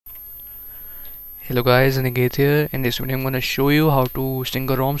Hello guys, Aniket here. In this video I'm going to show you how to sync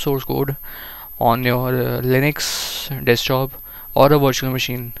a ROM source code on your Linux desktop or a virtual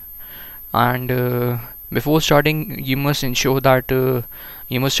machine. And before starting, you must ensure that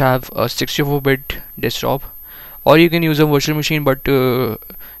you must have a 64-bit desktop, or you can use a virtual machine, but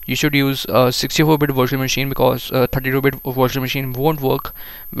you should use a 64-bit virtual machine because 32-bit virtual machine won't work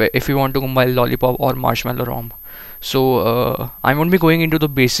if you want to compile Lollipop or Marshmallow ROM. So I won't be going into the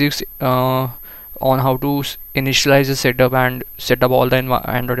basics on how to initialize the setup and set up all the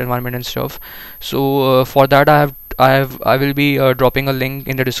Android environment and stuff. So for that I will be dropping a link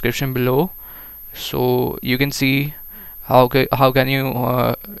in the description below, so you can see how can you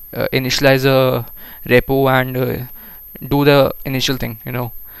initialize a repo and do the initial thing,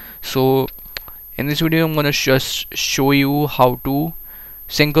 So in this video I'm gonna just show you how to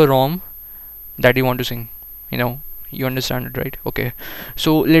sync a ROM that you want to sync. You understand it, right? Okay,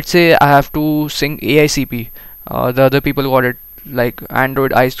 so let's say I have to sync AICP. The other people got it like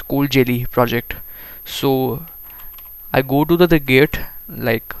Android Ice Cool Jelly project. So I go to the Git,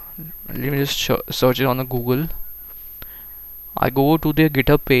 like let me just search it on the Google. I go to the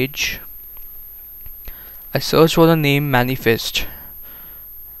GitHub page. I search for the name manifest.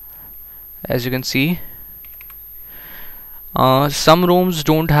 As you can see, some ROMs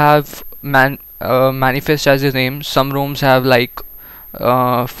don't have manifest as a name. Some ROMs have like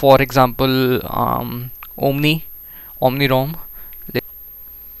for example Omni ROM.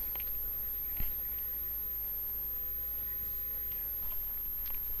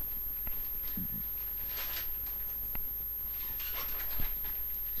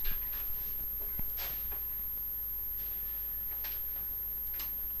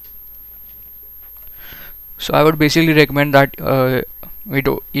 So I would basically recommend that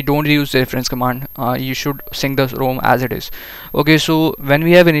you don't use the reference command. You should sync the ROM as it is. Okay, so when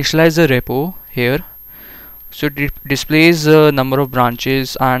we have initialized the repo here, so it displays the number of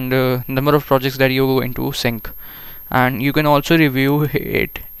branches and number of projects that you're going to sync, and you can also review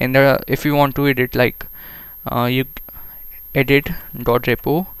it in the if you want to edit, like you edit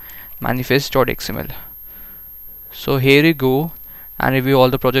 .repo manifest.xml. so here you go and review all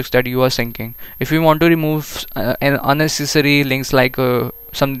the projects that you are syncing. If you want to remove unnecessary links, like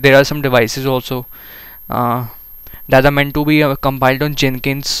there are some devices also that are meant to be compiled on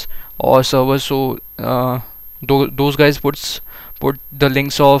Jenkins or servers, so those guys put the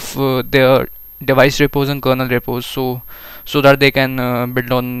links of their device repos and kernel repos, so that they can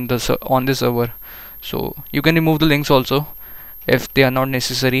build on the server. So you can remove the links also if they are not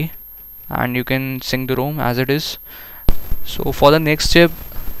necessary, and you can sync the ROM as it is. So for the next step,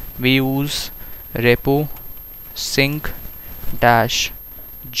 we use repo sync dash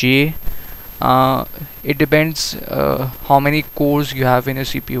j. It depends how many cores you have in your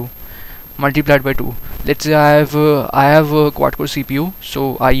CPU, multiplied by 2. Let's say I have a quad core CPU,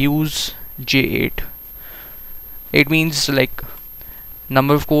 so I use j8. It means like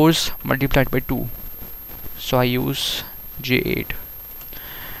number of cores multiplied by 2, so I use j8.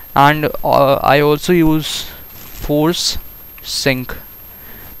 And I also use force sync,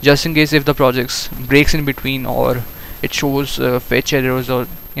 just in case if the projects breaks in between or it shows fetch errors, or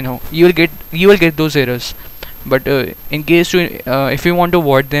you will get those errors. But in case if you want to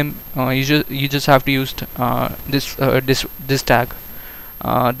avoid them, you just have to use this tag,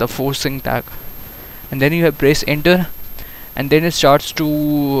 the force sync tag, and then you have press enter, and then it starts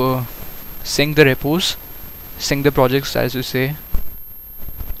to sync the repos, sync the projects, as you say.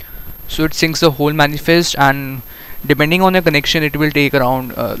 So it syncs the whole manifest, and depending on your connection it will take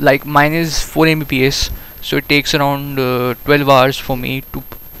around like mine is 4 Mbps, so it takes around 12 hours for me to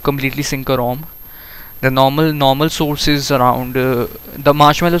completely sync a ROM. The normal source is around the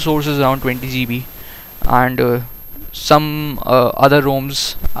Marshmallow source is around 20 GB, and some other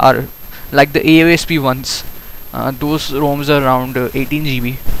ROMs are like the AOSP ones, those ROMs are around 18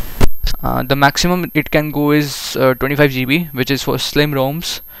 GB. The maximum it can go is 25 GB, which is for slim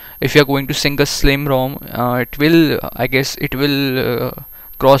ROMs. If you are going to sync a slim ROM, I guess it will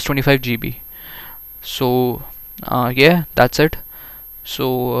cross 25 GB. So yeah, that's it.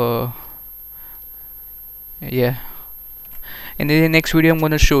 So yeah, in the next video I'm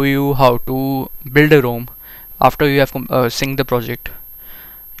going to show you how to build a ROM after you have synced the project.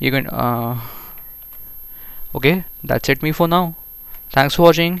 You can okay, that's it me for now. Thanks for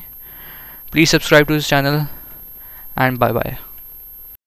watching. Please subscribe to this channel, and bye bye.